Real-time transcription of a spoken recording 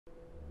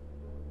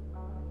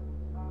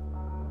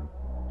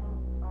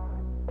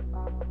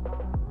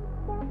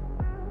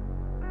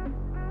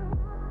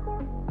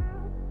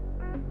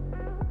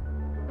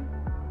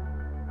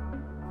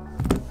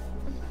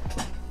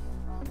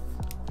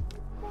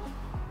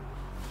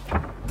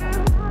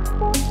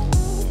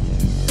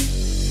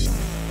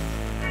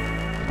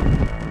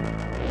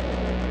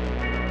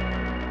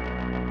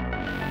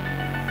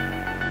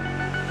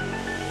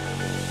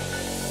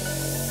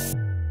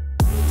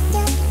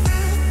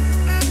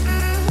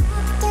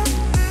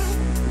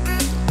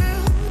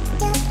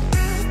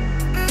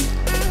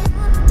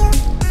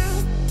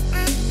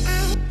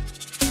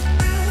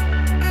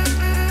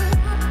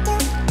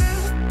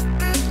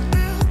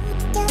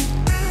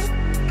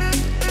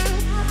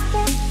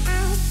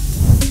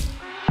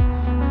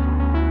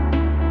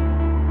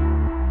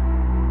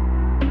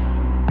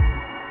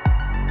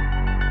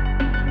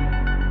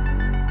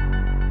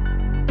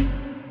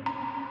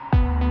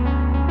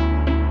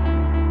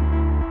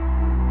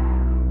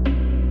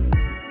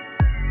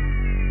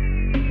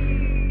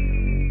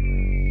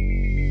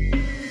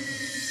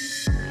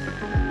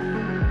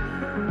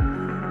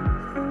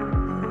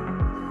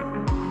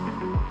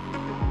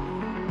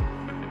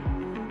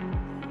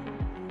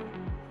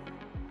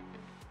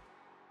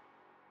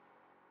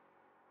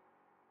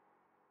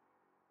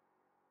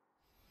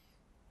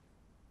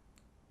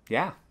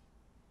Yeah.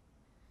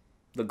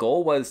 The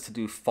goal was to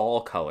do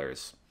fall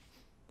colors.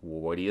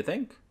 What do you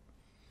think?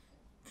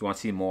 If you want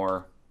to see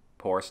more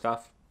pour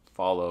stuff,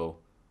 follow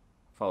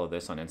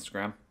this on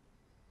Instagram.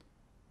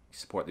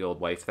 Support the old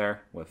wife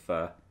there with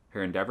her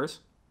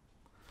endeavors.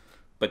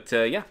 But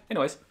yeah,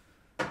 anyways.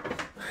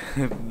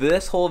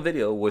 This whole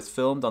video was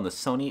filmed on the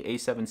Sony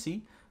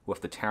A7C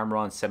with the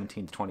Tamron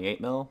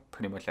 17-28mm,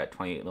 pretty much at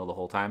 28mm the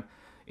whole time,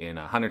 in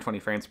 120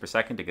 frames per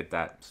second to get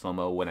that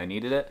slow-mo when I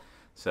needed it.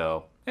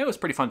 So it was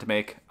pretty fun to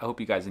make. I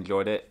hope you guys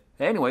enjoyed it.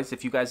 Anyways,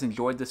 if you guys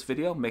enjoyed this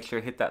video, make sure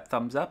to hit that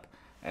thumbs up.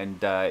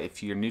 And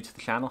if you're new to the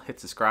channel,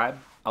 hit subscribe.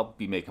 I'll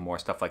be making more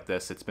stuff like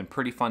this. It's been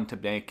pretty fun to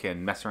make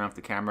and mess around with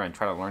the camera and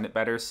try to learn it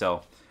better.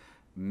 So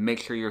make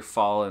sure you're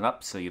following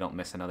up so you don't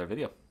miss another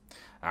video.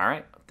 All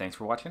right, thanks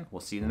for watching.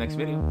 We'll see you in the next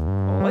video.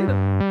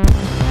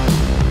 Later.